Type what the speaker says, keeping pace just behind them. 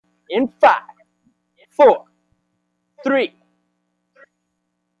In 5, 4, 3.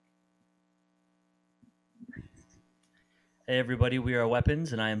 Hey everybody, we are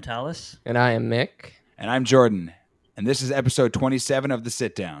Weapons, and I am Talus. And I am Mick. And I'm Jordan. And this is episode 27 of The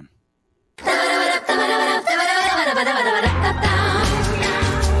Sit Down.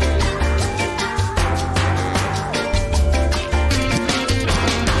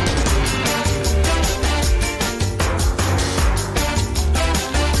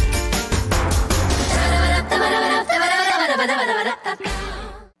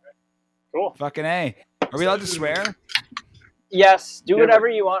 Cool. Fucking A. Are we allowed to swear? Yes, do whatever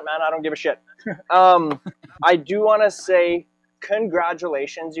you want, man. I don't give a shit. I do want to say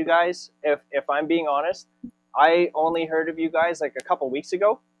congratulations, you guys. If I'm being honest, I only heard of you guys like a couple weeks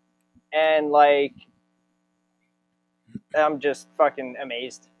ago, and like I'm just fucking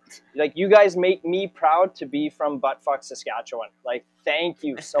amazed. Like, you guys make me proud to be from buttfuck Saskatchewan. Like, thank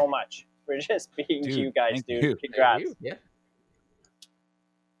you so much for just being you guys, dude. You. Congrats. Yeah.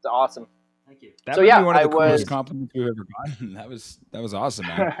 It's awesome. Thank you. That So, might yeah, be one of the I coolest was- compliments we've ever gotten. That was awesome,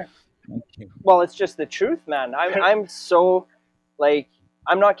 man. Thank you. Well, it's just the truth, man. I'm so, like,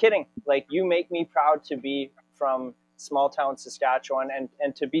 I'm not kidding. Like, you make me proud to be from small town Saskatchewan,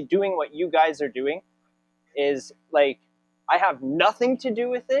 and to be doing what you guys are doing is, like, I have nothing to do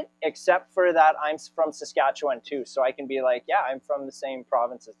with it except for that I'm from Saskatchewan too. So I can be like, yeah, I'm from the same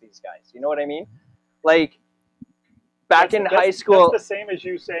province as these guys. You know what I mean? Like, back in high school. That's the same as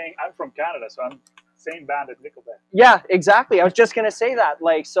you saying I'm from Canada, so I'm same band as Nickelback. Yeah, exactly. I was just going to say that.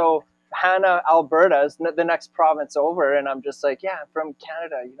 Like, so Hannah, Alberta is the next province over, and I'm just like, yeah, I'm from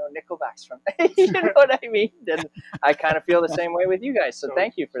Canada. You know, Nickelback's from, you know what I mean? And I kind of feel the same way with you guys. So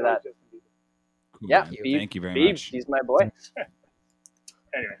thank you for that. Cool, Yeah, man. Beeb, Thank you very Beeb, much. he's my boy.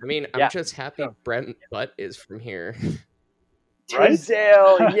 Anyway, I mean, Yeah. I'm just happy Brent Butt is from here. Right?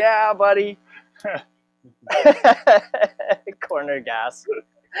 Tisdale, yeah, buddy. Corner gas.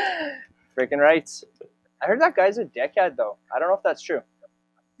 Freaking rights. I heard that guy's a dickhead, though. I don't know if that's true.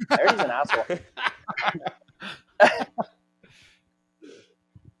 I heard he's an asshole.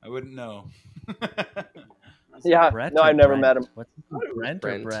 I wouldn't know. Is it Yeah, Brett no, or I've never Brent? met him. What's his name? Brent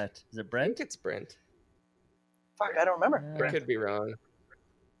Brent. or Brett? Is it I Brent? think it's Brent. Fuck, I don't remember. I could be wrong.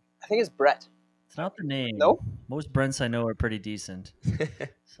 I think it's Brett. It's not the name. Nope. Most Brents I know are pretty decent,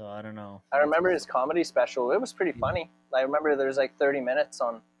 so I don't know. I remember his comedy special. It was pretty funny. I remember there's like 30 minutes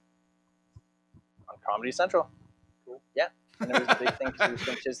on Comedy Central. Cool. Yeah, and it was a big thing because he was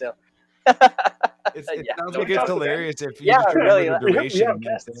from Tisdale. It Yeah. sounds Don't like it's talk to hilarious if you Yeah, just really. remember the We duration. have and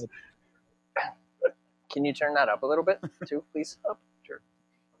guests. that's it. Can you turn that up a little bit too, please? Up? Sure.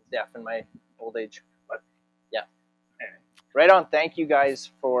 Yeah, in my old age. What? Yeah. Anyway. Right on. Thank you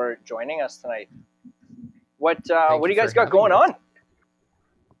guys for joining us tonight. What do you you guys for got having going us.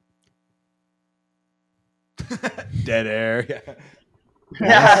 on? Dead air. Yeah.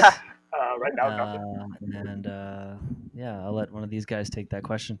 Yeah. Right now, nothing. Yeah, I'll let one of these guys take that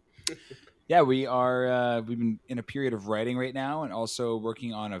question. Yeah, we are. We've been in a period of writing right now, and also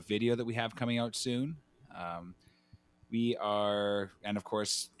working on a video that we have coming out soon. We are, and of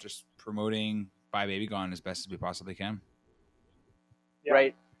course, just promoting Bye Baby Gone as best as we possibly can. Yeah.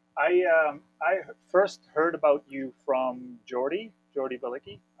 Right. I first heard about you from Jordy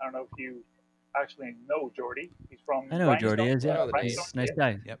Balicki. I don't know if you actually know Jordy. He's from. I know who Jordy is. Yeah, Rhinestone. nice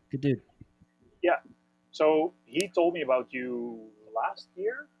guy. Yep. Good dude. Yeah. So he told me about you last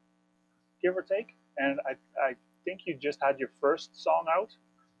year, give or take, and I think you just had your first song out,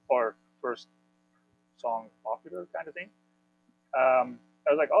 or first song popular kind of thing. I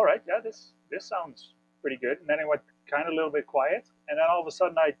was like, all right, yeah, this sounds pretty good. And then it went kind of a little bit quiet, and then all of a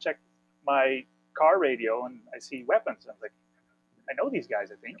sudden I checked my car radio and I see Weapons. I was like, I know these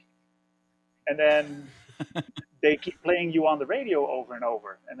guys, I think. And then they keep playing you on the radio over and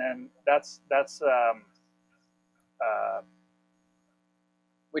over, and then that's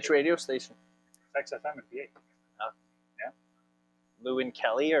Which radio station? XFM and PA. Lou and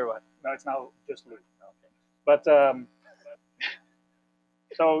Kelly or what? No, it's now just Lou. But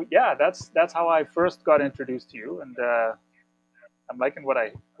so yeah, that's how I first got introduced to you, and I'm liking what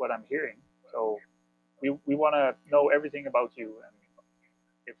I'm hearing. So we want to know everything about you, and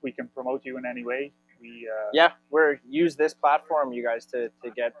if we can promote you in any way, we Yeah, use this platform, you guys, to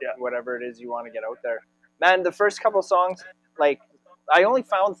get whatever it is you want to get out there. Man, the first couple songs, like, I only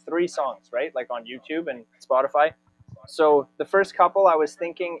found 3 songs, right? Like on YouTube and Spotify. So the first couple, I was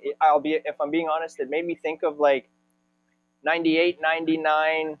thinking, if I'm being honest, it made me think of like 98,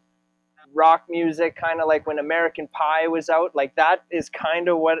 99 rock music, kind of like when American Pie was out. Like, that is kind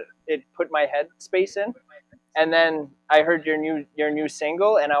of what it put my head space in. And then I heard your new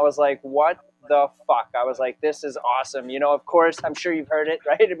single, and I was like, what the fuck? I was like, this is awesome. You know, of course, I'm sure you've heard it,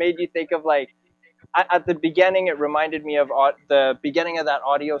 right? It made you think of like at the beginning. It reminded me of the beginning of that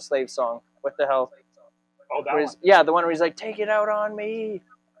Audio Slave song. What the hell? Oh, that Where one. he's- yeah, the one where he's like, "Take it out on me."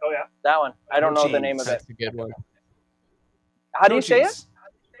 Oh, yeah. That one. I don't know the Cochise. name of it. That's a good one. How do you say it?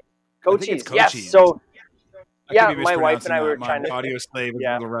 Cochise. I think it's Cochise. Yes. Cochise. So I yeah, could be my wife and mispronouncing I were that. trying My to. Audio Slave is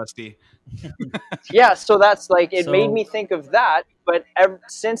Yeah. a little rusty. Yeah, so that's like it made So- me think of that. But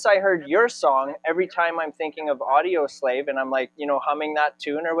since I heard your song, every time I'm thinking of Audio Slave and I'm like, you know, humming that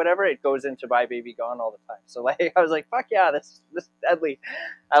tune or whatever, it goes into Bye Baby Gone all the time. So like, I was like, fuck yeah, this is deadly.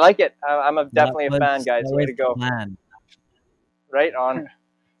 I like it. I'm definitely a fan, guys. Way to go. Plan. Right on.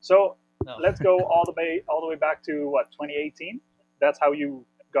 So No. let's go all the way back to what, 2018. That's how you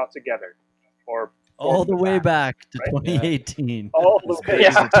got together, or All the way band, back to right? 2018. all the way,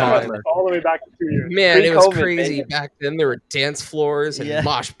 Yeah. all the way back to 2 years. Man, it was Pre-COVID, crazy baby. back then. There were dance floors and Yeah.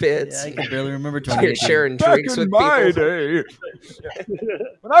 mosh pits. Yeah, I can barely remember You're 2018. sharing Back drinks in with my people. day,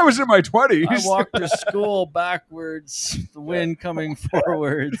 when I was in my 20s. I walked to school backwards, the wind coming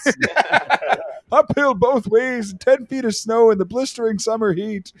forwards. Uphill both ways, 10 feet of snow in the blistering summer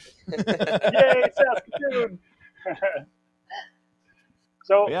heat. Yay, Saskatoon!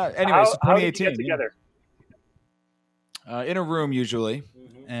 So Yeah, anyway, so how did you 2018, get together? In a room, usually.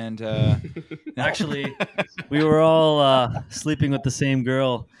 And Actually, we were all sleeping with the same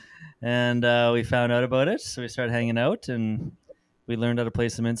girl, and we found out about it. So we started hanging out, and we learned how to play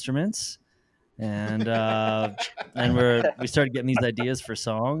some instruments, and we started getting these ideas for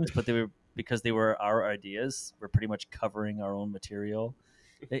songs. But because they were our ideas, we're pretty much covering our own material.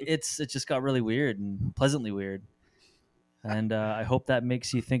 It just got really weird and pleasantly weird, and I hope that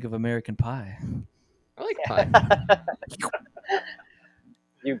makes you think of American Pie. I like pie.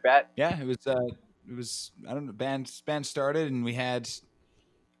 You bet. yeah, it was I don't know, band started, and we had,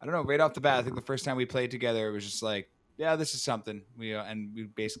 I don't know, right off the bat, I think the first time we played together, it was just like, yeah, this is something. And we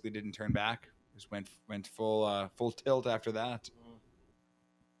basically didn't turn back. Just went full tilt after that.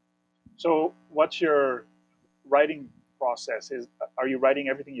 So what's your writing process? Are you writing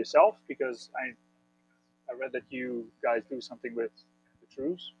everything yourself? Because I read that you guys do something with the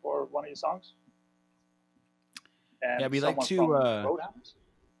Trues for one of your songs. And Yeah, we like someone to, from Roadhouse.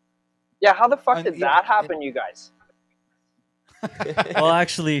 Yeah, how the fuck did yeah, that happen, you guys? Well,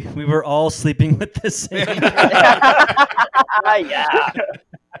 actually, we were all sleeping with the same. Yeah.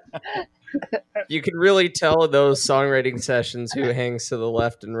 You can really tell in those songwriting sessions who hangs to the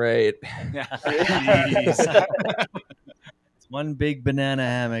left and right. Yeah. Jeez. It's one big banana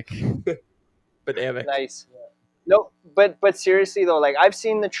hammock. But damn it. Nice. No, but seriously though, like I've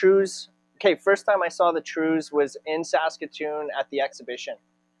seen the Trues. Okay, first time I saw the Trues was in Saskatoon at the exhibition,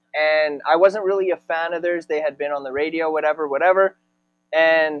 and I wasn't really a fan of theirs. They had been on the radio, whatever,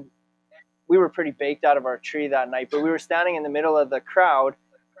 and we were pretty baked out of our tree that night. But we were standing in the middle of the crowd,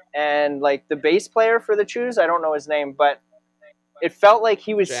 and like the bass player for the Trues, I don't know his name, but it felt like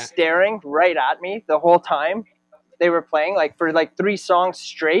he was Jack. staring right at me the whole time they were playing, like for like 3 songs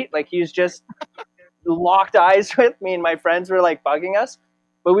straight. Like he was just locked eyes with me, and my friends were like bugging us,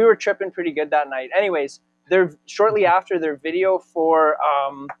 but we were tripping pretty good that night. Anyways, shortly after their video for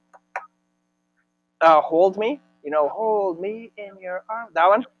Hold Me, Hold Me in Your Arms, that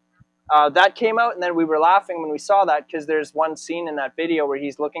one, that came out, and then we were laughing when we saw that because there's one scene in that video where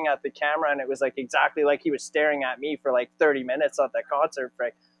he's looking at the camera, and it was like exactly like he was staring at me for like 30 minutes at that concert,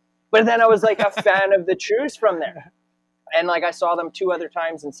 frick. But then I was like a fan of the Trues from there. And like I saw them 2 other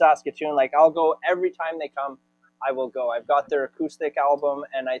times in Saskatoon. Like I'll go every time they come. I will go. I've got their acoustic album,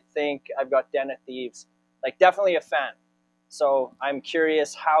 and I think I've got Den of Thieves. Like definitely a fan. So I'm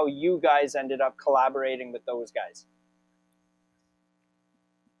curious how you guys ended up collaborating with those guys.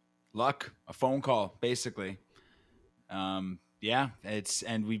 Luck, a phone call, basically. Yeah,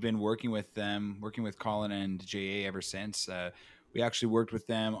 and we've been working with Colin and JA ever since. We actually worked with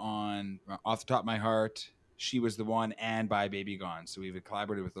them on Off the Top of My Heart, She Was the One, and Bye Baby Gone. So we've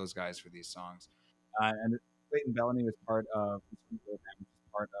collaborated with those guys for these songs. And Clayton Bellamy was part of Off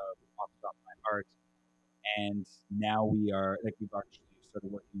the Top of My Heart. And now we've actually started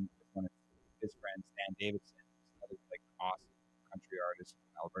working with one of his friends, Dan Davidson, another awesome country artist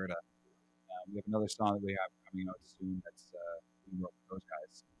from Alberta. We have another song that we have coming out soon that's we wrote with those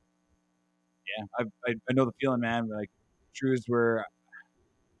guys. Yeah, I know the feeling, man. Like Trues were, I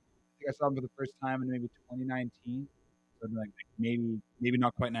think I saw them for the first time in maybe 2019, so like maybe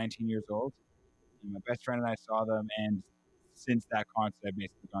not quite 19 years old. And my best friend and I saw them, and since that concert, I've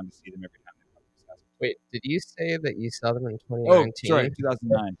basically gone to see them every time they come to Saskatoon. Wait, did you say that you saw them in Oh, 2019? sorry,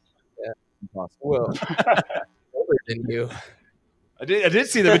 2009. Yeah. Impossible. Well, older than you. I did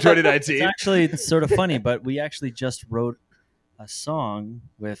see them in It's 2019. actually sort of funny, but we actually just wrote a song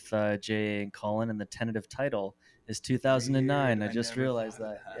with Jay and Colin, and the tentative title is 2009. Weird. I just never realized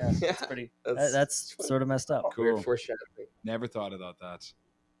thought that. of Yeah, it's pretty. That's That's funny. sort of messed up. Weird Cool. foreshadowing. Never thought about that.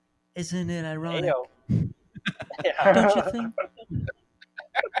 Isn't it Hey, ironic? yo. Yeah. Don't you think?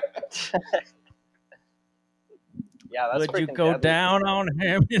 Yeah, that's Would you freaking go deadly. down on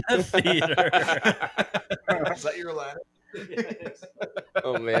him in a theater? Is that your line?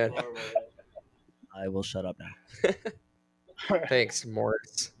 Oh man. I will shut up now. Thanks,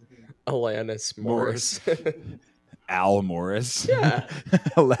 Morris. Alanis Morris. Al Morris. Yeah.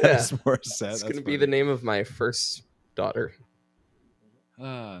 Alanis Yeah. Morissette. It's gonna be the name of my first daughter.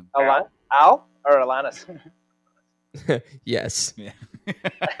 Al or Alanis? Yes. Yeah.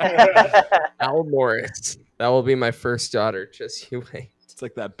 Al Morris. That will be my first daughter. Just you wait. It's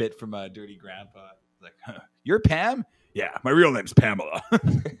like that bit from Dirty Grandpa. It's like, you're Pam? Yeah, my real name's Pamela.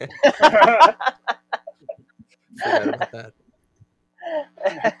 Forgot about that.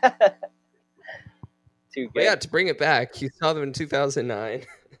 Too good. But yeah, to bring it back, you saw them in 2009,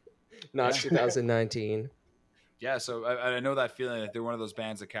 not Yeah. 2019. Yeah, so I know that feeling. Like they're one of those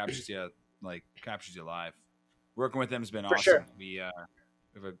bands that captures you live. Working with them has been For awesome. sure. We have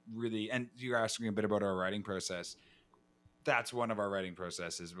a really, and you're asking a bit about our writing process. That's one of our writing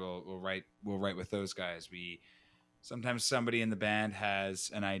processes. We'll write with those guys. Sometimes somebody in the band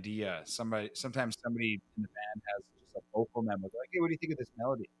has an idea. Sometimes somebody in the band has just a vocal memo. They're like, hey, what do you think of this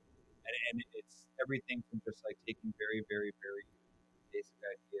melody? And it's everything from just like taking very, very, very basic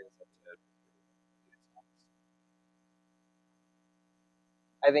ideas up to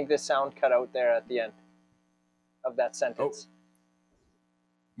I think the sound cut out there at the end of that sentence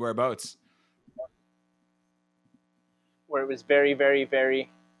whereabouts. where it was very, very,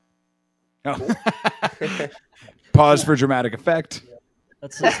 very. Oh. Pause for dramatic effect.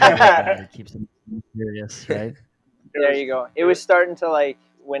 That's just like that. It keeps it mysterious, right? There you go. It was starting to like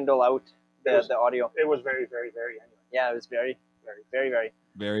dwindle out the audio. It was very, very, very. Anyway. Yeah, it was very, very, very, very.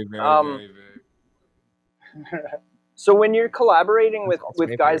 Very, very, Um, very, very. So when you're collaborating That's with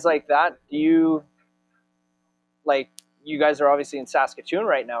my guys favorite. like that, do you like? You guys are obviously in Saskatoon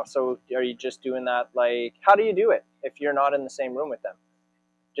right now, so are you just doing that? Like, how do you do it if you're not in the same room with them?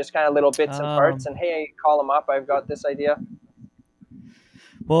 Just kind of little bits and parts, and hey, call them up. I've got this idea.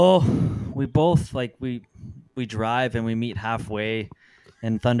 Well, we both we drive and we meet halfway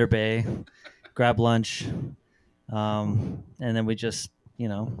in Thunder Bay, grab lunch, and then we just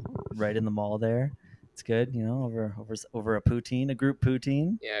right in the mall there. It's good, over a poutine, a group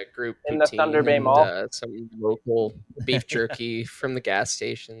poutine. Yeah, group In the poutine Thunder Bay and, Mall. some local beef jerky from the gas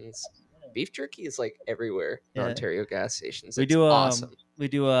stations. Beef jerky is like everywhere in Yeah. Ontario gas stations. We It's do awesome. we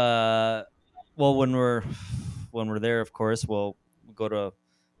do well when we're there, of course, we'll go to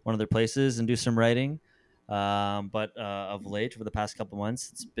one of their places and do some writing. But of late, for the past couple months,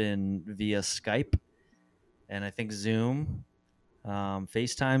 it's been via Skype and I think Zoom,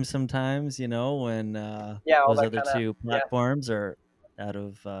 FaceTime sometimes. When Yeah, all those that other kinda- two platforms are out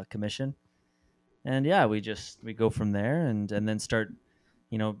of commission. And yeah, we go from there and then start,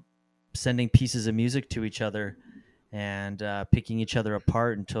 sending pieces of music to each other and picking each other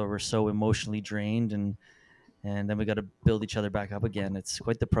apart until we're so emotionally drained, and then we got to build each other back up again. It's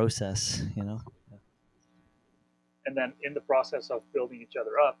quite the process. And then in the process of building each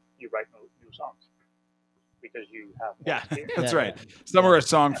other up, you write new songs because you have more Yeah, experience. that's Yeah, right. Somewhere a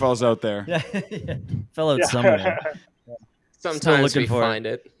song falls out there. Yeah, fell out somewhere. Sometimes looking we for it. find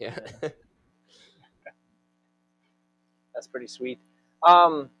it. Yeah. That's pretty sweet.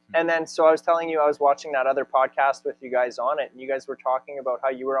 And then, so I was telling you, I was watching that other podcast with you guys on it, and you guys were talking about how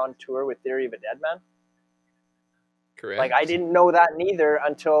you were on tour with Theory of a Dead Man. Correct. Like, I didn't know that neither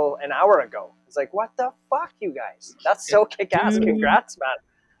until an hour ago. It's like, what the fuck, you guys? That's so kick-ass. Dude. Congrats, man.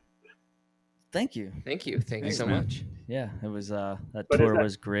 Thank you. Thank you. Thank you Thanks, so man. much. Yeah, it was that But tour is that-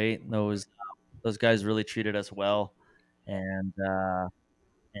 was great. Those guys really treated us well, and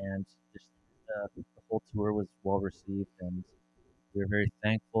just, the whole tour was well received, and we were very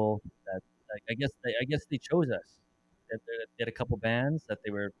thankful that I guess they chose us. They had a couple bands that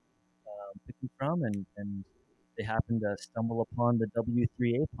they were picking from, and they happened to stumble upon the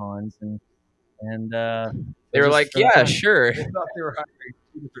W3APONS, and They were chose us like, for the yeah, fun. sure. They thought they were hiring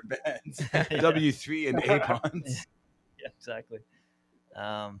two different bands, W3 and Apons. Yeah, exactly.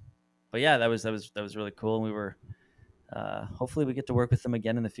 But yeah, that was really cool, and we were hopefully we get to work with them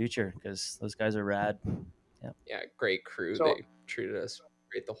again in the future because those guys are rad. Yeah, great crew. So- They treated us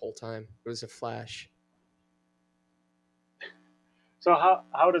great the whole time. It was a flash. So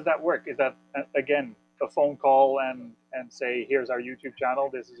how does that work? Is that again a phone call and say, here's our YouTube channel.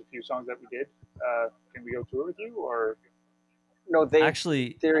 This is a few songs that we did. Can we go tour with you? Or No, they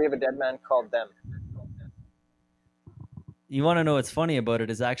Actually, Theory of a Dead Man called them. you want to know what's funny about it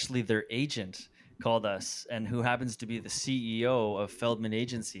is actually their agent called us, and who happens to be the CEO of Feldman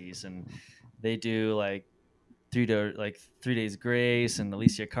Agencies, and they do like 3 Days Grace and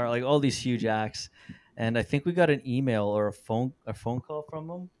Alicia Carr, like all these huge acts. And I think we got an email or a phone call from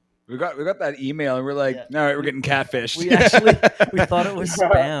them. We got that email and we're like, Yeah. all right, we're getting catfished. We thought it was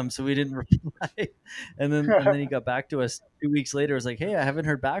spam, so we didn't reply. And then he got back to us 2 weeks later. It was like, hey, I haven't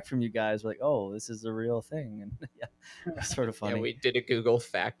heard back from you guys. We're like, oh, this is a real thing. And yeah, it was sort of funny. Yeah, we did a Google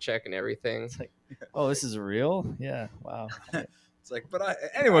fact check and everything. It's like, oh, this is real? Yeah, wow. It's like, but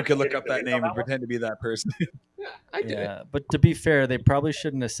anyone could look Getting up that the name link on and that one? pretend to be that person. Yeah, I did. Yeah, but to be fair, they probably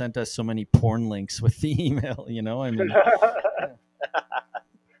shouldn't have sent us so many porn links with the email. You know, I mean,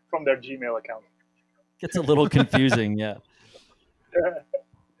 From their Gmail account. gets a little confusing. Yeah,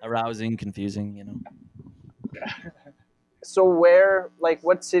 arousing, confusing. You know. So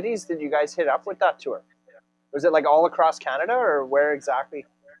what cities did you guys hit up with that tour? Was it like all across Canada, or where exactly?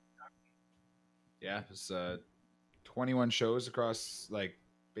 Yeah, it's 21 shows across like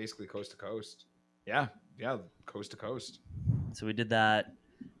basically coast to coast. Yeah, coast to coast. So we did that.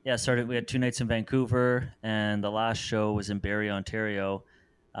 Yeah, we had 2 nights in Vancouver, and the last show was in Barrie, Ontario,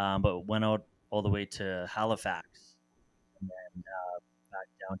 but went out all the way to Halifax, and then back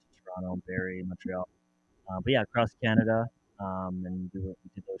down to Toronto, Barrie, Montreal. But yeah, across Canada, and we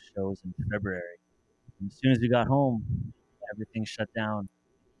did those shows in February. And as soon as we got home, everything shut down,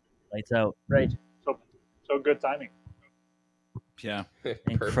 lights out. Right. So good timing. Yeah, Perfect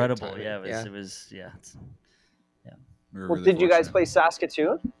Incredible. timing. Yeah, it was. Yeah. we were Well, really did you guys fortunate. play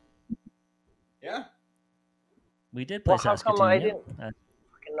Saskatoon? Yeah, We did play Well, how Saskatoon. come I yeah. didn't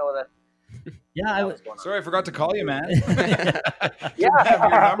fucking know that? Yeah, I that was. was going on? sorry, I forgot to call you, man. Yeah, have your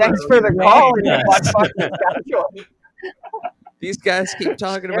number. thanks for the call. Yes. Fucking Saskatchewan. These guys keep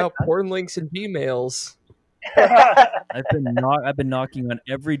talking about porn links and Gmails. I've been knocking on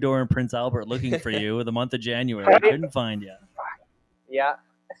every door in Prince Albert looking for you the month of January. I couldn't find you. Yeah.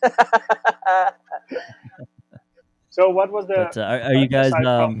 So what was the? But are you guys? aside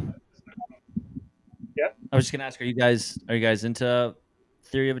from- Yeah. I was just gonna ask, are you guys into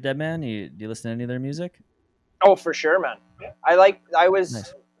Theory of a Dead Man? Do you listen to any of their music? Oh, for sure, man. Yeah. I was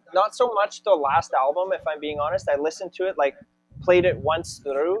Nice. not so much the last album, if I'm being honest. I listened to it, like played it once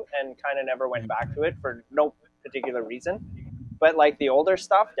through and kind of never went back to it for no particular reason. But like the older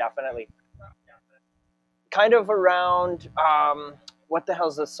stuff, definitely. Kind of around what the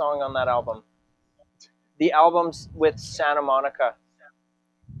hell's the song on that album? The albums with Santa Monica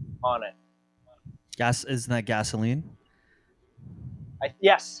on it. Isn't that Gasoline?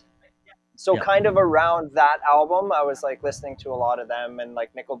 Yes. So Yeah. kind of around that album, I was like listening to a lot of them and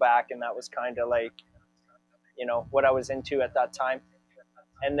like Nickelback, and that was kind of like, what I was into at that time.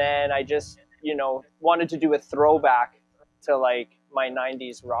 And then I just, wanted to do a throwback to like my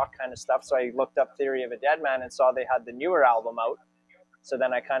 90s rock kind of stuff. So I looked up Theory of a Dead Man and saw they had the newer album out. So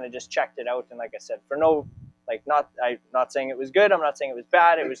then I kind of just checked it out, and like I said, for no, like I'm not saying it was good, I'm not saying it was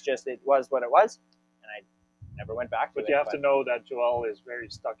bad, it was just, it was what it was, and I never went back to it. But you have to know that Joel is very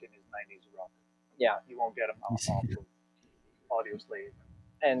stuck in his 90s rock. Yeah. You won't get him off of Audio Slave.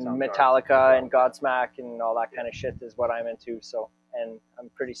 And Soundgarden. Metallica and Godsmack and all that kind of shit is what I'm into. So, and I'm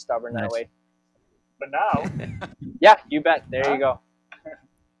pretty stubborn that Nice. way. But now, Yeah, you bet. There you go.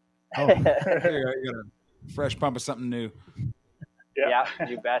 Oh. you got a fresh pump of something new. Yeah,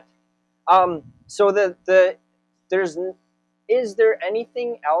 you bet. So is there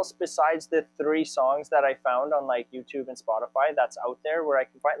anything else besides the 3 songs that I found on like YouTube and Spotify that's out there where I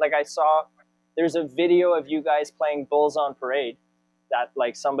can find? Like I saw there's a video of you guys playing Bulls on Parade that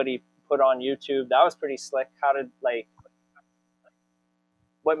like somebody put on YouTube. That was pretty slick.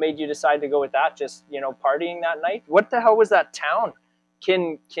 What made you decide to go with that? Just, partying that night? What the hell was that town?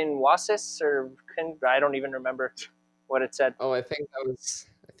 Kinwasis or I don't even remember what it said. Oh, I think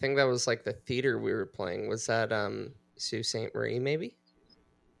that was like the theater we were playing. Was that Sault Ste. Marie, maybe?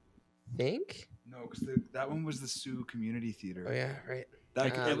 Think? No, because that one was the Sioux Community Theater. Oh yeah, right.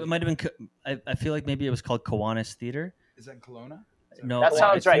 It might have been. I feel like maybe it was called Kiwanis Theater. Is that in Kelowna? No, That well,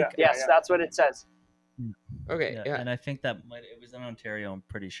 sounds I right. think- Yes, that's what it says. Okay, yeah. And I think it was in Ontario. I'm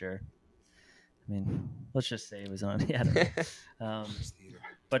pretty sure. I mean, let's just say it was on. Yeah. I don't know.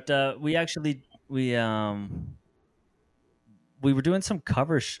 But we actually we were doing some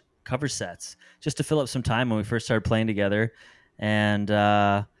cover sets just to fill up some time when we first started playing together, and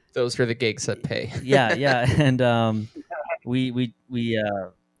Those are the gigs that pay. yeah, and we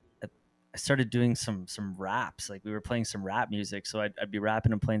I started doing some raps. Like we were playing some rap music, so I'd be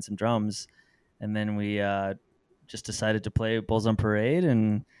rapping and playing some drums, and then we just decided to play Bulls on Parade,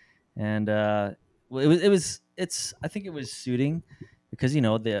 and well, it's I think it was suiting because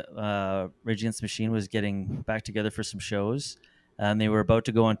the Rage Against the Machine was getting back together for some shows, and they were about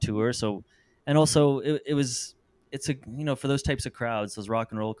to go on tour. So, and also it's a for those types of crowds, those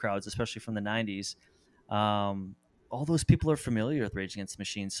rock and roll crowds, especially from the '90s. Um, all those people are familiar with Rage Against the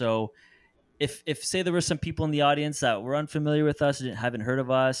Machine. So if say there were some people in the audience that were unfamiliar with us, haven't heard of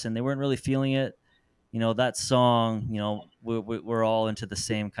us, and they weren't really feeling it, that song, we're all into the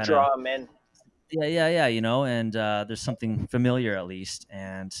same kind of Draw them in. yeah, and there's something familiar at least,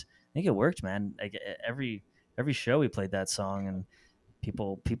 and I think it worked, man. Like every show we played that song, and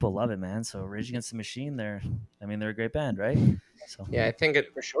people love it, man. So Rage Against the Machine, they're a great band, right? So Yeah, I think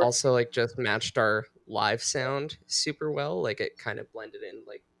it For sure. also like just matched our live sound super well. Like it kind of blended in.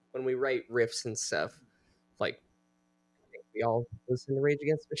 Like when we write riffs and stuff, like I think we all listen to Rage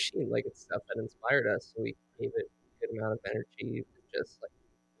Against the Machine. Like it's stuff that inspired us, so we gave it a good amount of energy.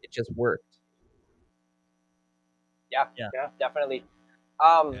 It just worked. Yeah, Yeah. definitely.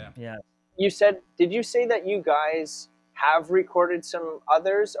 Yeah. yeah. Did you say that you guys have recorded some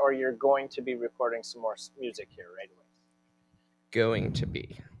others, or you're going to be recording some more music here right away? Going to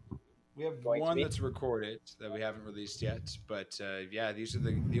be. We have Going to one be? that's recorded that we haven't released yet, but yeah, these are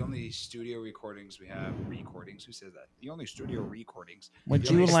the only studio recordings we have. Recordings? Who says that? The only studio recordings. Would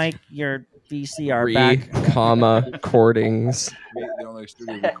The you only like your VCR back? Recordings. the only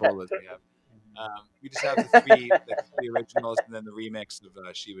studio recordings we have. We just have the three originals and then the remix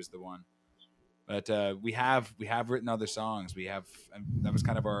of "She Was the One." But we have written other songs. We have that was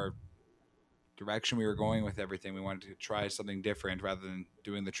kind of our direction we were going with everything. We wanted to try something different rather than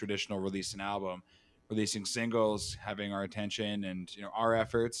doing the traditional release an album, releasing singles, having our attention and our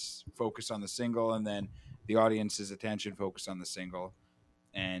efforts focus on the single, and then the audience's attention focus on the single.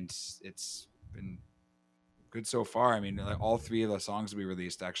 And it's been good so far. I mean, like, all three of the songs we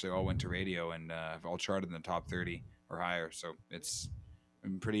released actually all went to radio and have all charted in the top 30 or higher. So it's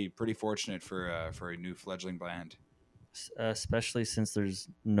been pretty fortunate for a new fledgling band. Especially since there's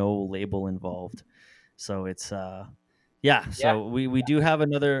no label involved, so it's yeah. So we do have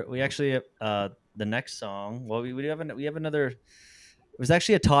another. We actually the next song. Well, we have another. It was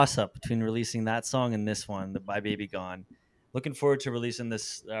actually a toss up between releasing that song and this one, the "Bye Baby Gone." Looking forward to releasing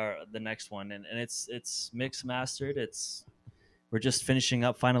this the next one, and it's mixed mastered. We're just finishing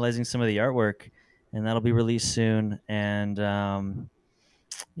up finalizing some of the artwork, and that'll be released soon. And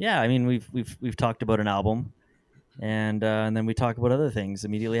yeah, I mean we've talked about an album. And then we talk about other things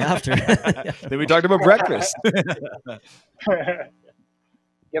immediately after. Then we talked about breakfast.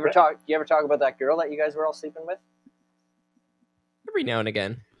 You ever talk about that girl that you guys were all sleeping with? Every now and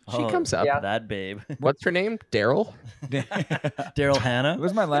again, she Oh, comes up. yeah. That babe. What's her name? Daryl. Daryl Hannah. What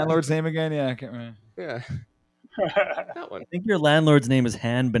was my landlord's name again? Yeah, I can't remember. Yeah, that one. I think your landlord's name is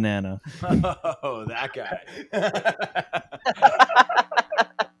Han Banana. Oh, that guy.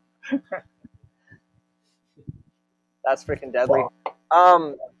 That's freaking deadly.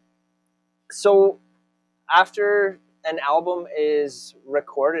 So after an album is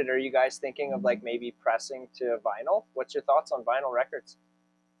recorded, are you guys thinking of like maybe pressing to vinyl? What's your thoughts on vinyl records?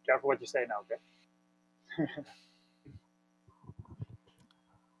 Careful what you say now, okay?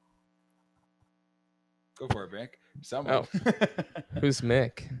 Go for it, Mick. Someone. Who's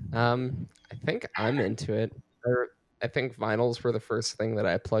Mick? I think I'm into it. I think vinyls were the first thing that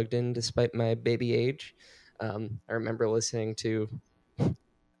I plugged in despite my baby age. I remember listening to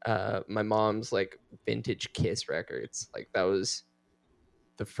my mom's like vintage Kiss records. Like that was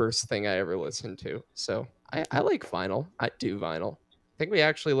the first thing I ever listened to. So I like vinyl. I do vinyl. I think we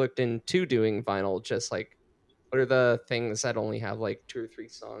actually looked into doing vinyl, just like what are the things that only have like 2 or 3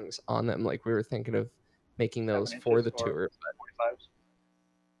 songs on them. Like we were thinking of making those 7 for inches the or tour. 45s.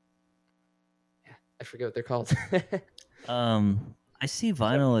 I forget what they're called. I see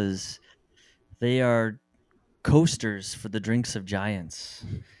vinyl as they are coasters for the drinks of giants.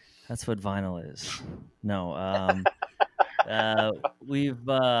 That's what vinyl is. No, we've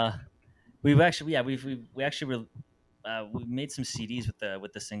actually we made some CDs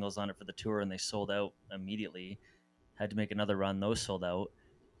with the singles on it for the tour, and they sold out immediately. Had to make another run; those sold out,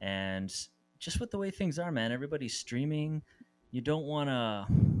 and just with the way things are, man, everybody's streaming. You don't want to.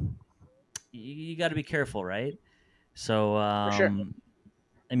 You got to be careful, right? So, For sure.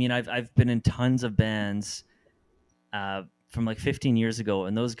 I mean, I've been in tons of bands from like 15 years ago,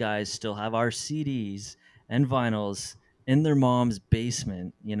 and those guys still have our CDs and vinyls in their mom's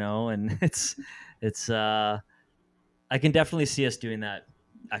basement, and it's I can definitely see us doing that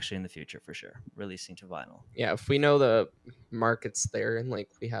actually in the future for sure, releasing to vinyl. Yeah, if we know the market's there and like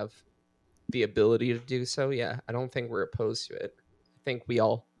we have the ability to do so, yeah, I don't think we're opposed to it. I think we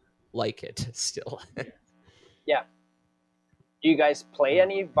all like it still. Yeah. Do you guys play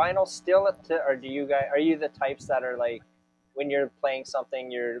any vinyl still, or do you guys, are you the types that are like, when you're playing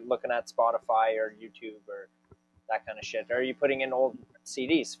something, you're looking at Spotify or YouTube or that kind of shit? Or are you putting in old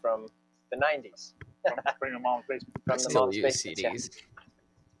CDs from the 90s? From your mom's basement. I From the still mom's use basement, yeah. CDs.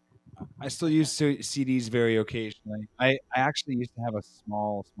 I still use CDs very occasionally. I actually used to have a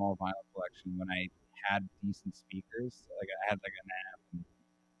small vinyl collection when I had decent speakers. Like I had like an amp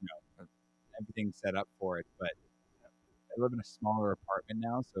and everything set up for it. But I live in a smaller apartment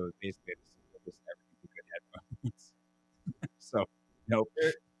now, so basically I just everything to good headphones. So nope.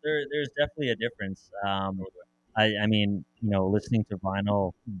 There's definitely a difference. I mean, listening to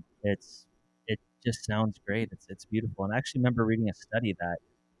vinyl, it just sounds great. It's beautiful. And I actually remember reading a study that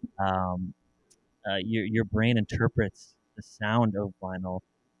your brain interprets the sound of vinyl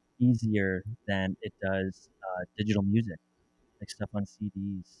easier than it does digital music, like stuff on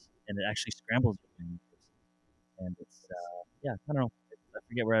CDs, and it actually scrambles your brain. And it's yeah, I don't know. I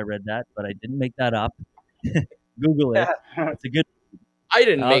forget where I read that, but I didn't make that up. Google it. It's a good. I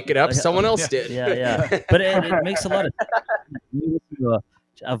didn't make it up. Someone else did. Yeah. But it makes a lot of sense. When you listen to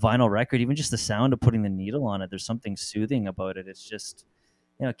a vinyl record, even just the sound of putting the needle on it, there's something soothing about it. It's just,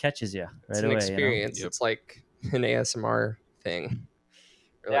 it catches you right It's an away. experience. Yep. It's like an ASMR thing.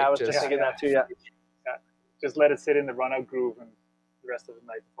 Or Yeah, like I was just thinking that too, yeah. Just let it sit in the run-out groove and the rest of the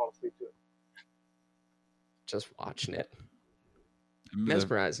night fall asleep to it. just watching it. I remember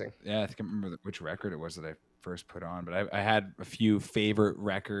Mesmerizing. I think I remember which record it was that I first put on, but I had a few favorite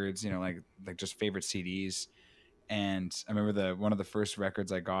records, like just favorite CDs. And I remember one of the first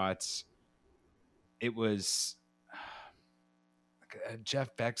records I got, it was like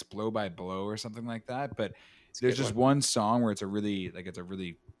Jeff Beck's Blow by Blow or something like that. But there's just one song where it's a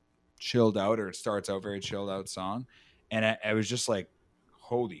really chilled out, or it starts out very chilled out song. And I was just like,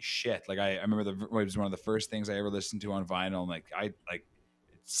 holy shit. Like I remember it was one of the first things I ever listened to on vinyl. And it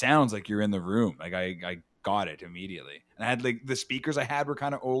sounds like you're in the room. Like I got it immediately. And I had like the speakers I had were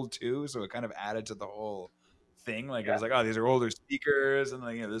kind of old too. So it kind of added to the whole thing. Like it was like, oh, these are older speakers and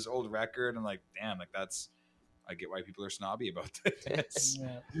like, this old record. And like, damn, like I get why people are snobby about this.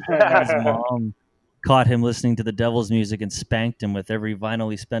 His mom caught him listening to the devil's music and spanked him with every vinyl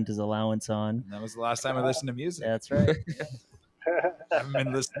he spent his allowance on. And that was the last time I listened to music. That's right. I haven't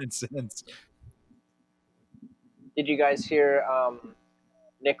been listening since. Did you guys hear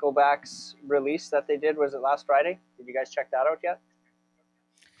Nickelback's release that they did? Was it last Friday? Did you guys check that out yet?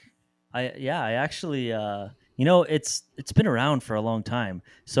 I actually it's been around for a long time.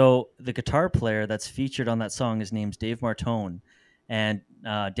 So the guitar player that's featured on that song, his name's Dave Martone, and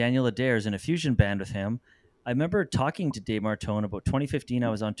Daniel Adair is in a fusion band with him. I remember talking to Dave Martone about 2015.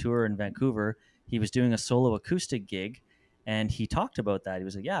 I was on tour in Vancouver. He was doing a solo acoustic gig, and he talked about that. He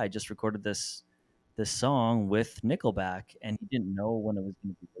was like, "Yeah, I just recorded this song with Nickelback," and he didn't know when it was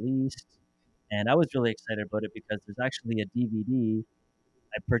going to be released. And I was really excited about it because there's actually a DVD.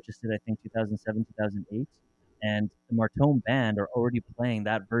 I purchased it, I think, 2007, 2008, and the Martone band are already playing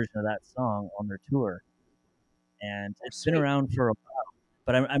that version of that song on their tour. And it's been around for a while,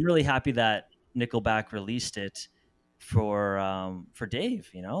 but I'm really happy that Nickelback released it for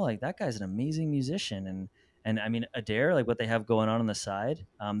Dave. Like that guy's an amazing musician, and I mean Adair, like what they have going on the side,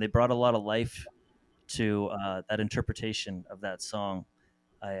 they brought a lot of life to that interpretation of that song.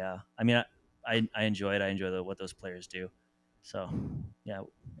 I enjoy it. I enjoy what those players do. So, yeah.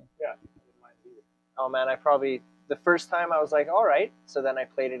 Yeah. Oh man, the first time I was like, all right. So then I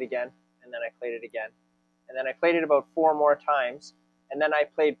played it again, and then I played it again, and then I played it about 4 more times, and then I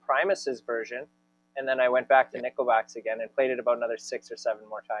played Primus's version, and then I went back to Nickelback's again and played it about another 6 or 7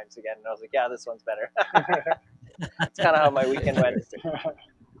 more times again, and I was like, yeah, this one's better. That's kind of how my weekend went.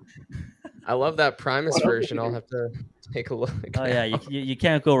 I love that Primus version. I'll have to take a look. Oh yeah, you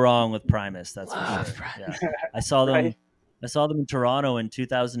can't go wrong with Primus. That's for sure. Yeah. I saw them. Right? I saw them in Toronto in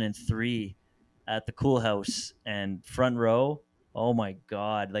 2003 at the Cool House and front row. Oh my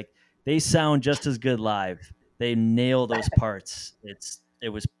god! Like they sound just as good live. They nail those parts. It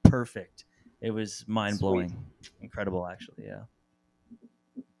was perfect. It was mind blowing, incredible actually. Yeah.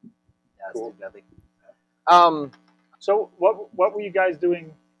 Yeah, it's Cool. too deadly. So what were you guys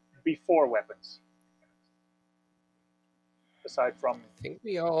doing before Weapons? Aside from I think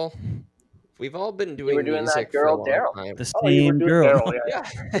we've all been doing were doing that music girl, for a long Daryl. time. The you were same doing girl. Daryl,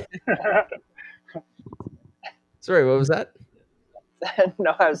 Yeah. Sorry, what was that?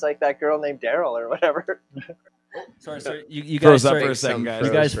 No, I was like that girl named Daryl or whatever. Sorry. You Froze guys, up sorry, for a second, guys.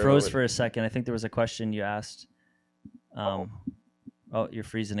 you guys for a froze moment. for a second. I think there was a question you asked. Oh, you're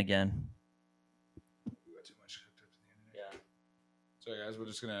freezing again. Yeah. Sorry, guys. We're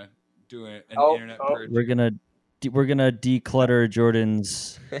just gonna do an internet Oh. purge. We're gonna declutter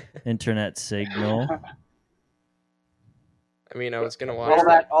Jordan's internet signal. I mean, I was gonna watch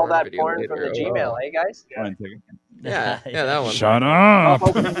all that video porn later. from the Oh, Gmail, well. hey guys? One second. Yeah, that one. Shut How up.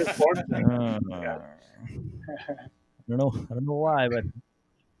 about we just porn thing? I don't know why, but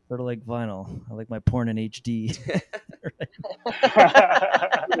sort of like vinyl. I like my porn in HD.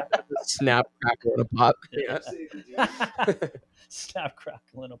 Snap, crackle, and a pop. Yeah. Snap,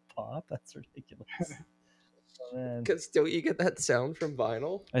 crackle, and a pop. That's ridiculous. Oh, man. Because don't you get that sound from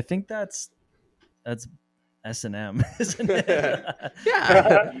vinyl? I think that's S&M, isn't it?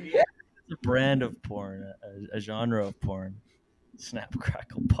 Yeah. It's a brand of porn, a genre of porn. Snap,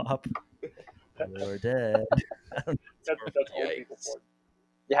 crackle, pop. You're dead. That's old people Yikes. porn.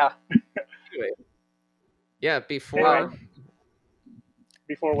 Yeah. Anyway. Yeah, before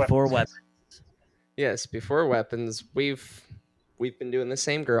Before weapons. yes, before weapons, we've been doing the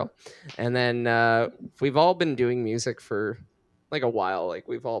same girl, and then we've all been doing music for like a while. Like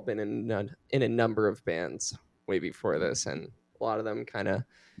we've all been in a number of bands way before this, and a lot of them kind of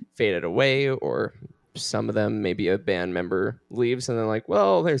faded away, or some of them maybe a band member leaves, and they're like,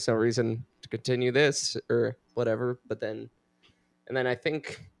 well, there's no reason to continue this or whatever. But then I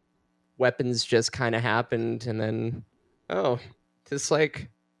think weapons just kind of happened, and then this like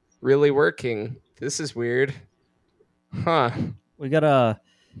really working. This is weird, huh? we got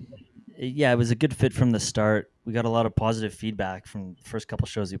it was a good fit from the start. We got a lot of positive feedback from the first couple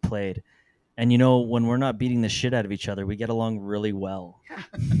shows we played. And when we're not beating the shit out of each other, we get along really well.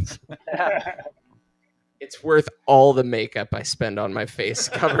 It's worth all the makeup I spend on my face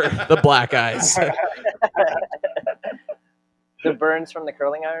to cover the black eyes. The burns from the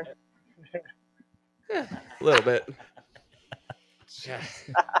curling iron. A little bit.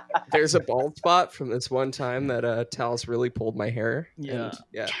 There's a bald spot from this one time that Talis really pulled my hair. Yeah.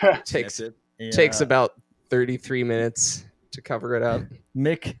 And takes about 33 minutes to cover it up.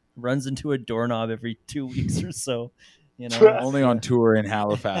 Mick runs into a doorknob every 2 weeks or so. Only on tour in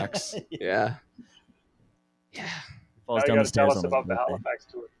Halifax. Yeah. Falls Now you down the gotta stairs tell us on his about the birthday. Halifax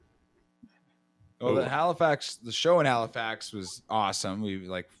tour. Well, the show in Halifax was awesome. We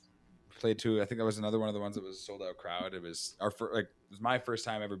played to. I think that was another one of the ones that was a sold out crowd. It was it was my first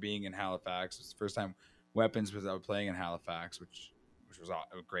time ever being in Halifax. It was the first time Weapons was out playing in Halifax, which was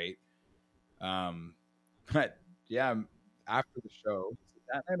great. But yeah, after the show,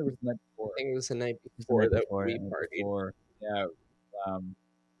 that night or was the night before? I think it was the night before that we partied. Before, yeah,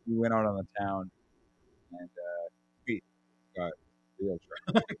 we went out on the town and we got real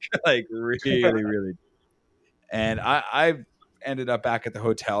drunk, like really, really. And I ended up back at the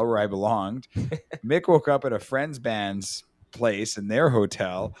hotel where I belonged. Mick woke up at a friend's band's place in their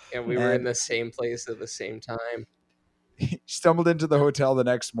hotel. And we were in the same place at the same time. He stumbled into the hotel the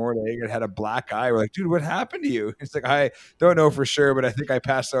next morning and had a black eye. We're like, dude, what happened to you? He's like, I don't know for sure, but I think I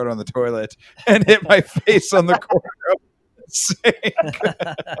passed out on the toilet and hit my face on the corner of the sink.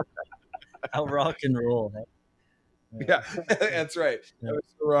 How rock and roll. Hey? Yeah, that's right. That was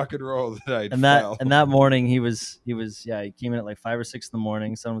so rock and roll that I fell. And that morning he came in at like 5 or 6 in the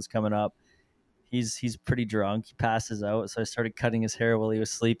morning. Sun was coming up. He's pretty drunk. He passes out. So I started cutting his hair while he was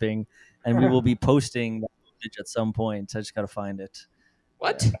sleeping, and we will be posting that footage at some point. I just got to find it.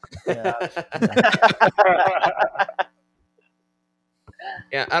 What? Yeah.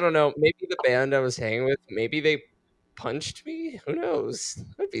 Yeah, I don't know. Maybe the band I was hanging with, maybe they punched me. Who knows?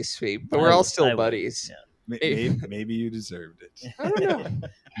 That'd be sweet. But we're all still buddies. Yeah. Maybe you deserved it. I don't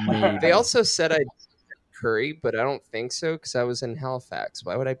know. They also said I'd curry, but I don't think so because I was in Halifax.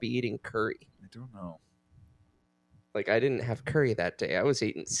 Why would I be eating curry? I don't know. Like, I didn't have curry that day. I was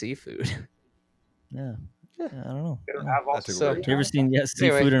eating seafood. Yeah. I don't know. They don't have all That's a the So- curry Have you ever seen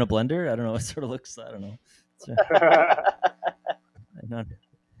seafood Anyway. in a blender? I don't know. It sort of looks. I don't know. now.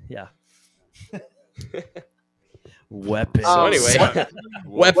 Yeah. Weapons. So anyway,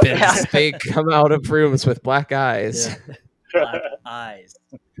 weapons. They come out of rooms with black eyes. Yeah. Black eyes.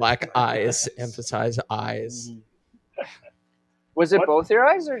 Black eyes. Emphasize eyes. Was it What? both your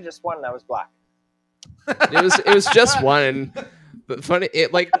eyes or just one that was black? It was just one. And but funny,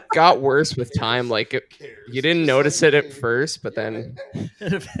 it like got worse with time. Like you didn't notice it at first, but then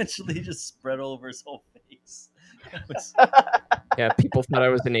It eventually just spread all over his whole face. It was- yeah, people thought I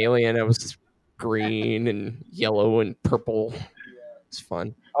was an alien. I was green and yellow and purple. It's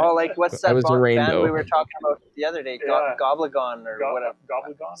fun. Oh, like what's I that was a band rainbow. we were talking about the other day? Yeah. Goblagon or whatever.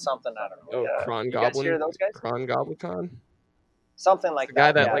 Gobblegon? Something, I don't know. Oh, Yeah. Kron You guys Goblin. hear those guys? Kron Goblicon. Something like The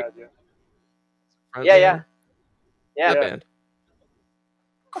guy that yeah. like front Yeah, man? yeah. That Yeah. band.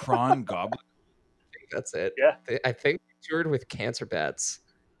 Kron Goblin. I think that's it. Yeah. I think they toured with Cancer Bats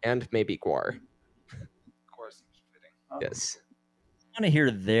and maybe Guar. Of course, it's fitting. Yes. I want to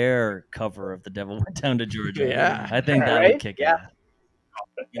hear their cover of "The Devil Went Down to Georgia." Yeah. I think that Right? would kick Yeah. ass.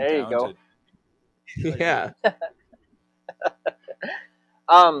 There you go. Yeah.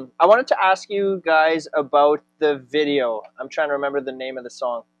 I wanted to ask you guys about the video. I'm trying to remember the name of the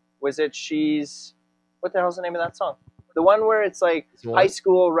song. Was it what the hell's the name of that song? The one where it's like This high one?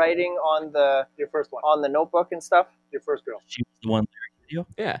 school writing on Your first one. the notebook and stuff? Your first girl. She was the one.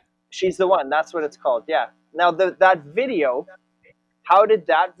 Yeah. She's the one. That's what it's called. Yeah. Now that video, how did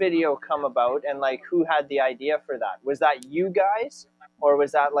that video come about, and like who had the idea for that? Was that you guys, or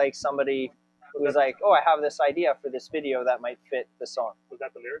was that like somebody who was like, "Oh, I have this idea for this video that might fit the song"? Was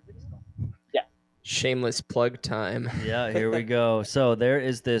that the lyric video? Shameless plug time. Yeah, here we go. So there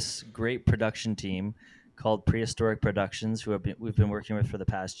is this great production team called Prehistoric Productions, who we've been working with for the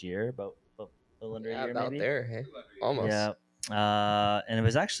past year, about a little under a Yeah, year, about maybe. there. Hey, almost. Yeah, and it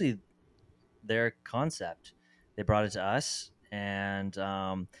was actually their concept. They brought it to us, and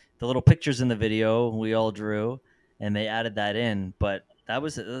the little pictures in the video we all drew, and they added that in. But it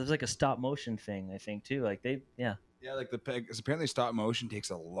was like a stop motion thing, I think, too. Like Yeah, like because apparently stop motion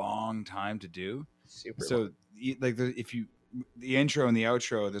takes a long time to do. Super. So like the intro and the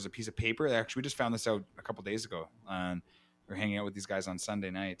outro, there's a piece of paper. Actually, we just found this out a couple days ago. We're hanging out with these guys on Sunday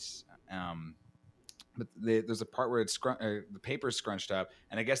nights. But there's a part where it's the paper's scrunched up,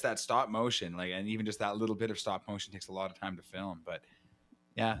 and I guess that stop motion, like, and even just that little bit of stop motion takes a lot of time to film. But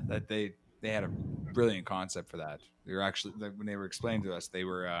yeah, that they had a brilliant concept for that. They were actually, when they were explaining to us, they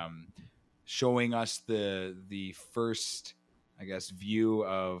were showing us the first, I guess, view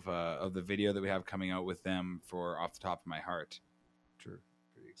of the video that we have coming out with them for Off the Top of My Heart. Which we're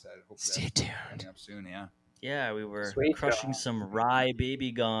pretty excited. Hopefully Stay that's tuned. coming up soon. Yeah. Yeah, we were Sweet. crushing some rye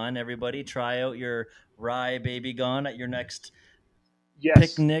baby gone. Everybody, try out your rye baby gone at your next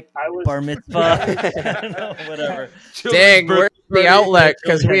Yes. picnic, I was bar mitzvah, I don't know, whatever. Dang, where's the outlet?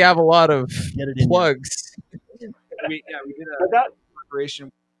 Because we have a lot of Get it in plugs. We did But that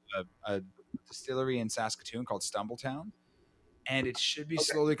collaboration with a distillery in Saskatoon called Stumbletown, and it should be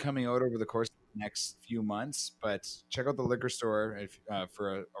slowly coming out over the course of the next few months. But check out the liquor store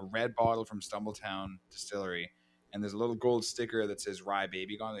for a red bottle from Stumbletown Distillery, and there's a little gold sticker that says Rye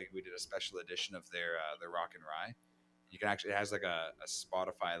Baby Gone. Like, we did a special edition of their Rock and Rye. You can actually, it has like a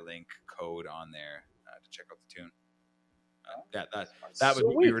Spotify link code on there to check out the tune. Yeah, that was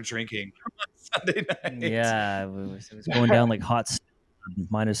what we were drinking on Sunday night. Yeah, it was going down like hot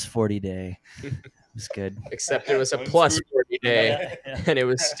minus 40 day. It was good. Except it was a plus 40 day, Yeah. and it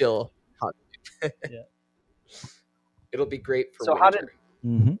was still hot. Yeah. It'll be great for So winter.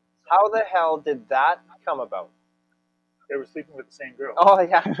 how the hell did that come about? they were sleeping with the same girl. Oh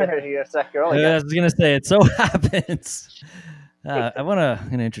yeah, it's that girl I again. was gonna say it so happens. I'm gonna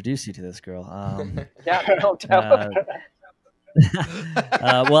introduce you to this girl. Yeah, no doubt.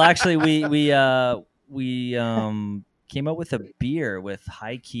 Well, actually, we came out with a beer with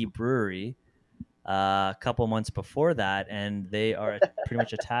High Key Brewery a couple months before that, and they are pretty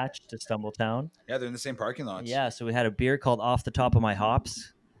much attached to Stumbletown. Yeah, they're in the same parking lot. Yeah, so we had a beer called Off the Top of My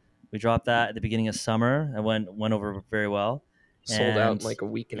Hops. We dropped that at the beginning of summer. It went over very well. Sold out in And- like a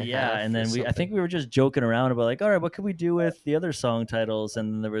week and a half. Yeah, and or then I think we were just joking around about like, all right, what can we do with the other song titles?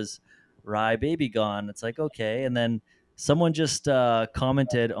 And then there was Rye Baby Gone. It's like, okay. And then someone just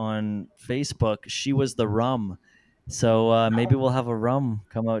commented on Facebook, she was the rum. So maybe we'll have a rum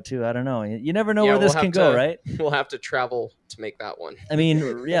come out too. I don't know. You never know Yeah, where this we'll can have go, to- right? We'll have to travel to make that one. I mean,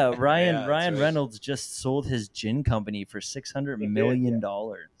 yeah, Ryan that's Ryan right. Reynolds just sold his gin company for $600 million.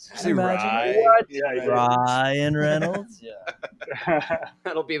 Say Imagine Rye. What? Yeah, he did. Ryan Reynolds. Yeah.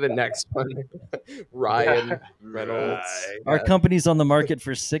 That'll be the next one. Ryan Reynolds. Rye. Our Yeah. company's on the market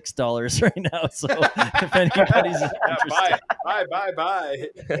for $6 right now. So if anybody's interested, Bye,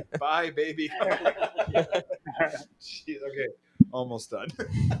 bye, baby. Jeez, okay, almost done.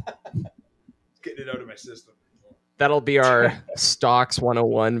 Getting it out of my system. That'll be our Stocks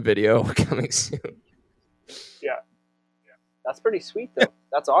 101 video coming soon. That's pretty sweet though.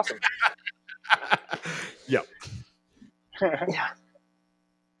 That's awesome. Yep. Yeah.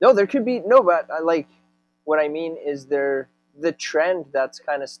 No, there could be no, but like what I mean is there the trend that's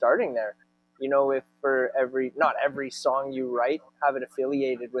kind of starting there. You know, if for not every song you write have it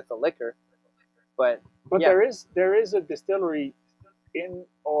affiliated with a liquor, but But Yeah. there is a distillery in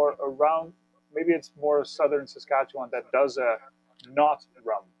or around. Maybe it's more southern Saskatchewan that does a not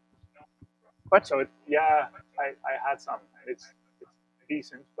rum. What? So I had some. It's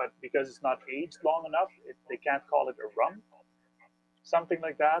decent, but because it's not aged long enough, they can't call it a rum. Something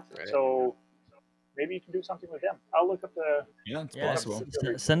like that. Right. So maybe you can do something with them. I'll look up the. Yeah, it's Yeah, possible.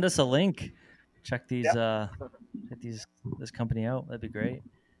 send us a link. Check these Yeah. check this company out. That'd be great.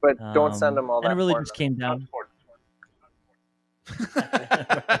 But don't send them all And that it really porn. just came Not down. important.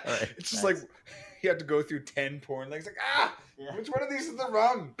 Right, It's just nice. like you have to go through 10 porn links. Like, which one of these is the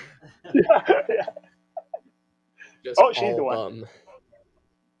rum? Yeah. Just Oh, she's the all one. bum.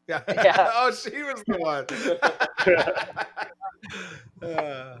 Yeah. Yeah. Oh, she was the one.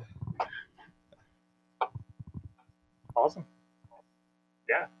 Awesome.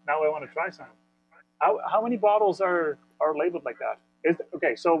 Yeah. Now I want to try some. How many bottles are labeled like that?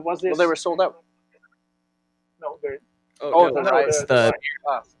 Okay. So was this? Well, they were sold out. No. They're, Oh, no, the no, rye. it's the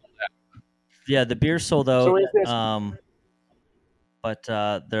Ah, Yeah, the beer sold out. So is this? But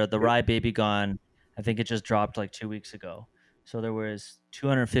the rye baby gone. I think it just dropped like 2 weeks ago. So there was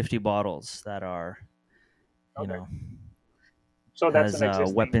 250 bottles that are, you Okay. know, So that's has an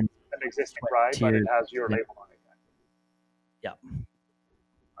existing weapon rye, but it tiered. has your label on it. Yeah.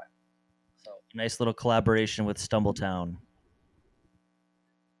 So nice little collaboration with Stumbletown.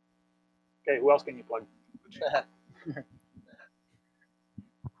 Okay. Who else can you plug?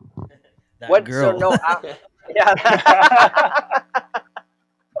 That What? girl. So no. Yeah.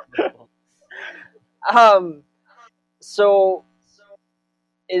 So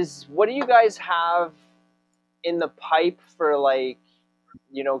what do you guys have in the pipe for, like,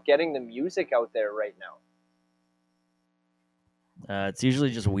 getting the music out there right now? It's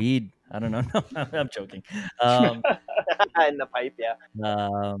usually just weed. I don't know. No, I'm joking. In the pipe, yeah.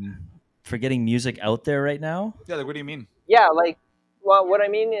 For getting music out there right now. Yeah, like, what do you mean? Yeah, like, well, what I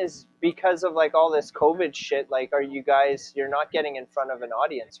mean is because of like all this COVID shit. Like, you're not getting in front of an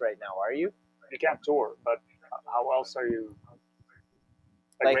audience right now, are you? You can't tour, but how else are you?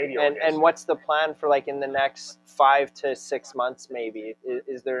 Like, radio, and what's the plan for, like, in the next 5 to 6 months? Maybe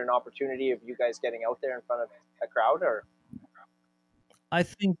is there an opportunity of you guys getting out there in front of a crowd, or? I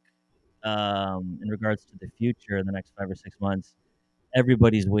think in regards to the future, in the next 5 or 6 months,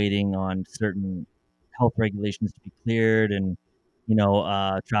 everybody's waiting on certain health regulations to be cleared and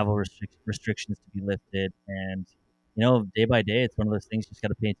travel restrictions to be lifted. And day by day, it's one of those things you just got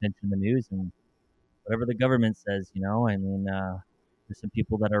to pay attention to the news and whatever the government says. I mean, there's some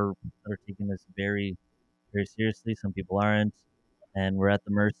people that are taking this very, very seriously. Some people aren't, and we're at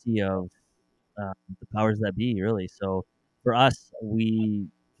the mercy of the powers that be, really. So for us, we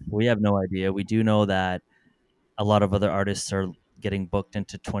have no idea. We do know that a lot of other artists are getting booked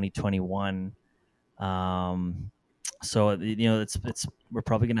into 2021. So it's we're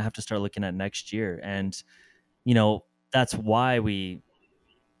probably gonna have to start looking at next year, and that's why we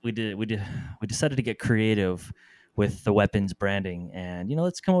decided to get creative with the weapons branding, and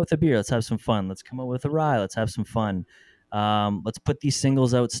let's come up with a beer, let's have some fun, let's come up with a rye, let's have some fun. Let's put these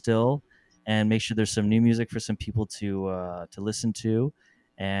singles out still and make sure there's some new music for some people to listen to,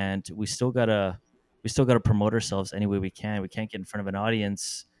 and we still gotta promote ourselves any way we can. We can't get in front of an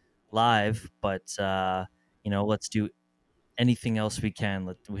audience live, but let's do anything else we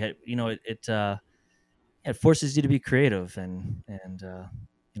can. It forces you to be creative, and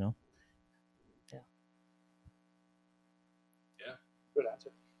you know yeah. Good answer.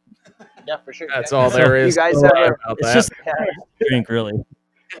 Yeah, for sure. That's all there You is. guys to say ever? about It's that. just Yeah. drink, really.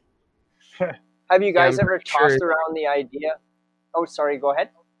 Have you guys I'm ever pretty sure tossed around the idea? Oh, sorry. Go ahead.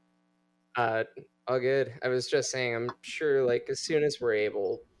 All good. I was just saying, I'm sure, like, as soon as we're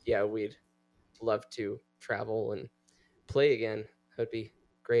able, yeah, we'd love to travel and play again. That'd be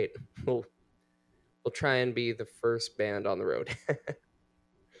great. We'll try and be the first band on the road.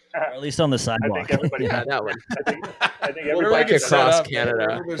 Or at least on the I sidewalk. think everybody. Yeah, that one. I think We'll everybody bike does across that.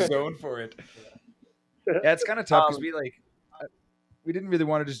 Canada. We're the zone for it. Yeah, it's kind of tough because we didn't really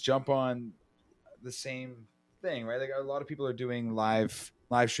want to just jump on the same thing, right? Like a lot of people are doing live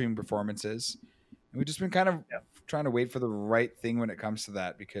stream performances, and we've just been kind of trying to wait for the right thing when it comes to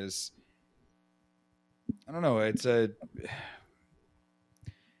that, because I don't know, it's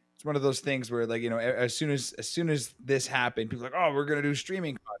one of those things where, like, as soon as this happened, people are like, oh, we're gonna do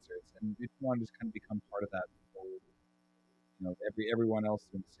streaming concerts, and we just want to just kind of become part of that. Everyone else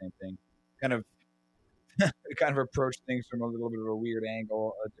doing the same thing, kind of approach things from a little bit of a weird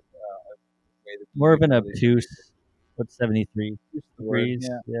angle, a way that More of an really- obtuse. What's 73 degrees?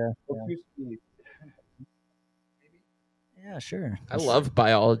 Yeah. Yeah. Yeah, sure. I love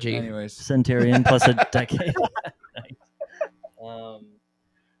biology. Anyways, Centurion plus a decade. What was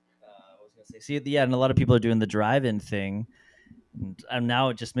I gonna say? See, yeah, and a lot of people are doing the drive-in thing, and now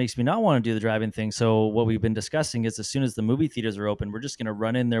it just makes me not want to do the drive-in thing. So what we've been discussing is, as soon as the movie theaters are open, we're just gonna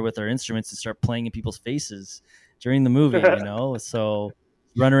run in there with our instruments and start playing in people's faces during the movie. So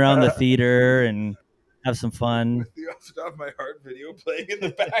run around the theater and have some fun. With the off the top of my heart video playing in the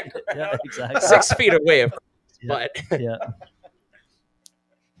background. Yeah, exactly. 6 feet away, of course, Yeah. but Yeah.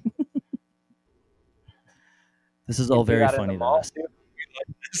 This is all You do very that in funny the to mall us. too.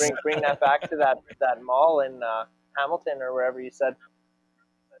 Bring that back to that mall in Hamilton or wherever you said.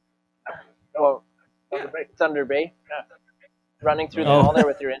 Well, Thunder Bay. Thunder Bay. Yeah. Running through the Oh. mall there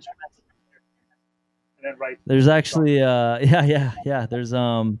with your instruments. And then right. There's actually yeah.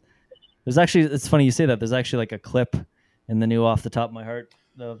 There's actually, it's funny you say that. There's actually like a clip in the new Off the Top of My Heart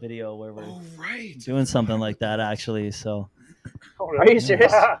the video where we're Right. doing something like that actually. So Oh, Are you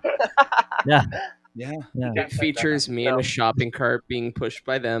serious? yeah. Yeah. it features me in a shopping cart being pushed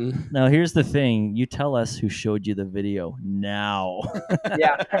by them. Now here's the thing. You tell us who showed you the video now.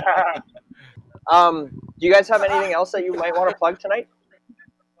 Yeah. Do you guys have anything else that you might want to plug tonight?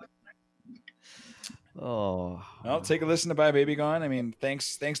 Oh. Well, take a listen to Bye Baby Gone. I mean,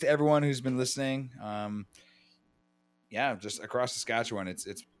 thanks to everyone who's been listening. Yeah, just across Saskatchewan, it's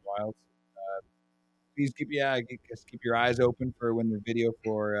wild. Please keep your eyes open for when the video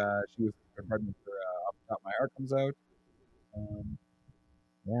for Off the Top of My Heart comes out.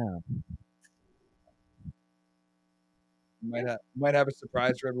 Yeah. We might have a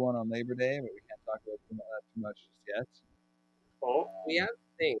surprise for everyone on Labor Day, but we can't talk about too much just yet. Oh, We have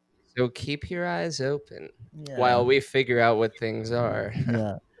things, so keep your eyes open Yeah. while we figure out what things are.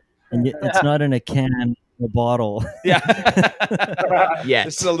 Yeah. And it's not in a can or a bottle. Yeah. Yet.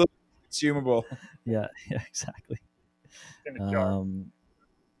 This is a little consumable. Yeah, exactly. in a jar.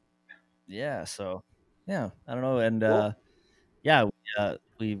 Yeah, so yeah, I don't know, and yeah,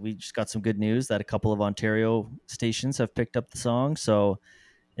 we just got some good news that a couple of Ontario stations have picked up the song, so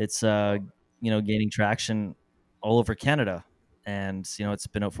it's gaining traction all over Canada, and it's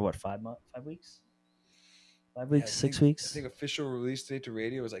been out for what, 5 weeks, 6 weeks. I think official release date to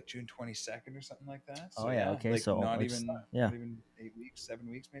radio was like June 22nd or something like that. So, Oh, yeah, okay, like so not it's- even yeah. not even 8 weeks, 7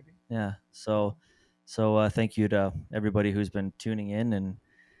 weeks maybe. Yeah, so thank you to everybody who's been tuning in and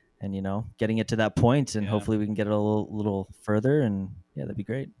getting it to that point, and Yeah. hopefully we can get it a little further, and yeah, that'd be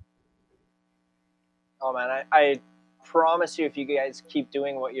great. Oh man, I promise you, if you guys keep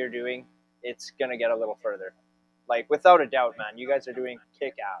doing what you're doing, it's gonna get a little further. Like without a doubt, man, you guys are doing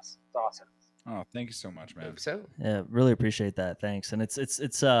kick ass. It's awesome. Oh, thank you so much, man. Hope so. Yeah, really appreciate that. Thanks. And it's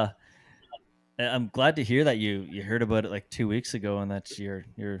I'm glad to hear that you heard about it like 2 weeks ago, and that you're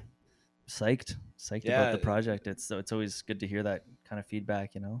psyched Yeah. about the project. It's always good to hear that kind of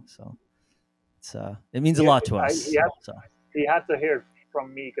feedback, so it's it means a lot to us. So He had to hear it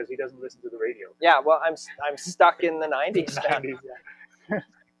from me because he doesn't listen to the radio. Yeah, well, I'm stuck in the '90s, man. 90s, yeah.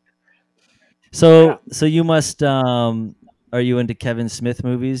 so you must are you into Kevin Smith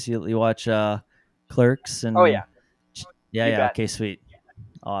movies? You watch Clerks and Oh yeah, yeah, bet. okay, sweet,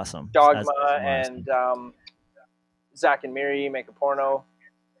 awesome. Dogma That's and Zack and Miri make a porno.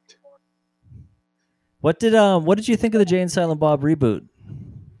 what did you think of the Jay and Silent Bob reboot?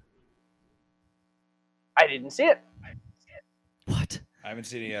 I didn't see it. What? I haven't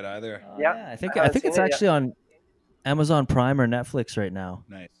seen it yet either. Yeah, I think I haven't it's seen it yet. actually on Amazon Prime or Netflix right now.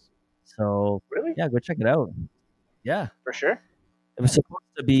 Nice. So Really? yeah, go check it out. Yeah, For sure. it was supposed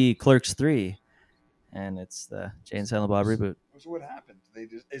to be Clerks 3, and it's the Jay and Silent Bob reboot. So what happened? Did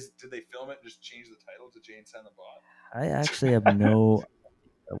they film it and just change the title to Jay and Silent Bob? I actually have no.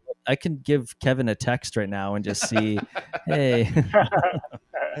 I can give Kevin a text right now and just see. Hey,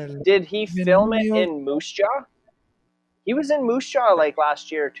 Did he film it in Moose Jaw? He was in Moose Jaw like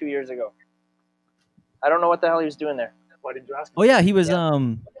last year or 2 years ago. I don't know what the hell he was doing there. Why didn't you ask? oh yeah, he was. Yeah. I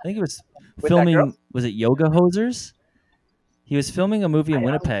think he was With that girl? filming. Was it Yoga Hosers? He was filming a movie in I-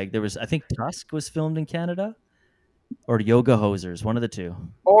 Winnipeg. There was, I think, Tusk was filmed in Canada, or Yoga Hosers, one of the two.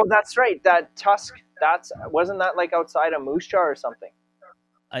 Oh, that's right. That Tusk. Wasn't that like outside of Moose Jaw or something?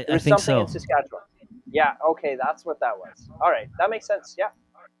 I There was think something so. in Saskatchewan. Yeah. Okay, that's what that was. All right, that makes sense. Yeah.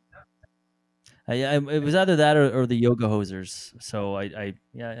 It was either that or the Yoga Hosers. So I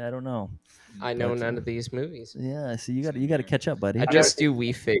don't know. I know But, none of these movies. Yeah, so you got to catch up, buddy. I just do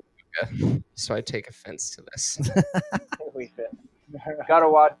Wii Fit yoga, so I take offense to this. We fit.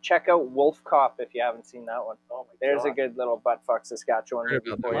 Gotta check out Wolf Cop if you haven't seen that one. Oh my There's a God. good little butt fuck Saskatchewan Heard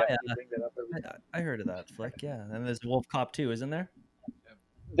movie about for you. that. Yeah. You bring that up every time. I heard of that flick, yeah. And there's Wolf Cop 2, isn't there?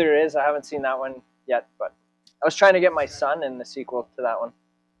 There is. I haven't seen that one yet, but I was trying to get my son in the sequel to that one,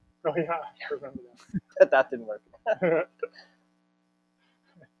 Oh yeah, I remember but that didn't work. that.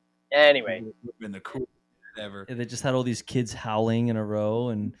 Anyway, Would have been the coolest ever. They just had all these kids howling in a row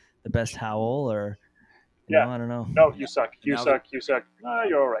and the best howl, or you Yeah. know, I don't know. No, you suck. You Now suck. You suck. No,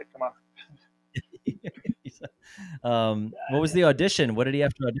 you're all right. Come on. What was the audition? What did he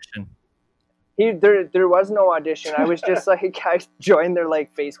have to audition? there was no audition. I was just like, I joined their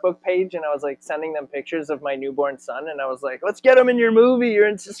like Facebook page, and I was like sending them pictures of my newborn son, and I was like, let's get him in your movie. You're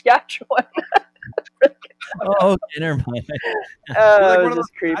in Saskatchewan. Oh, okay, never mind. I one was of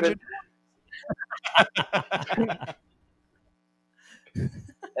just creeping.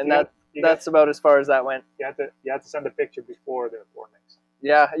 And that's about as far as that went. You had to send a picture before the warnings.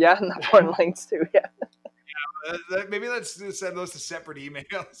 Yeah, and the porn links too. Yeah. Maybe let's send those to separate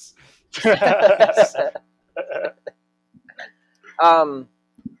emails.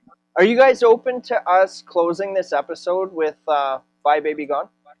 Are you guys open to us closing this episode with Bye Baby Gone?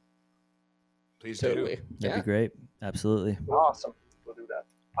 Please Totally. do. That'd be great. Absolutely. Awesome. We'll do that.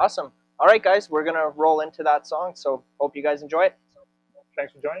 Awesome. All right, guys, we're going to roll into that song, so hope you guys enjoy it.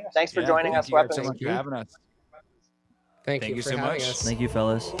 Thanks for joining us. Thanks for joining us, Thank you guys Weapons. so much for having us. Thank Thank you you for so having much. us. Thank you,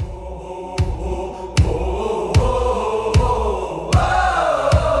 fellas.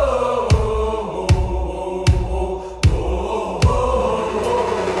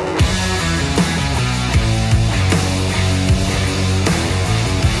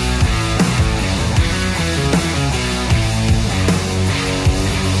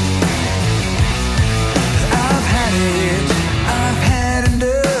 I've had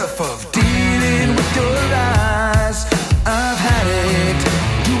enough of dealing with your lies. I've had it.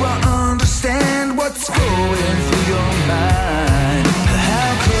 Do I understand what's going through your mind? How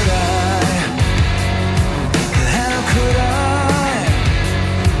could I? How could I?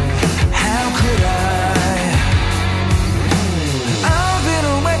 How could I? I've been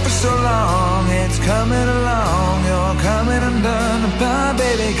away for so long, it's coming along. You're coming undone, bye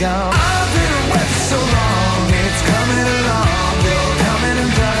baby gone. I've been away for so long, it's coming along. You're coming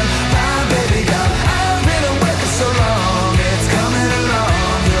undone, bye baby gone. I've been away for so long, it's coming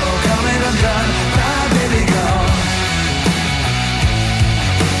along. You're coming undone, bye baby gone.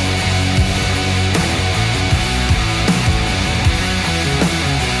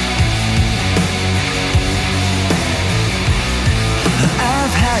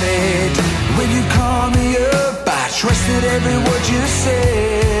 I've had it. When you call me up, I trusted every word you said.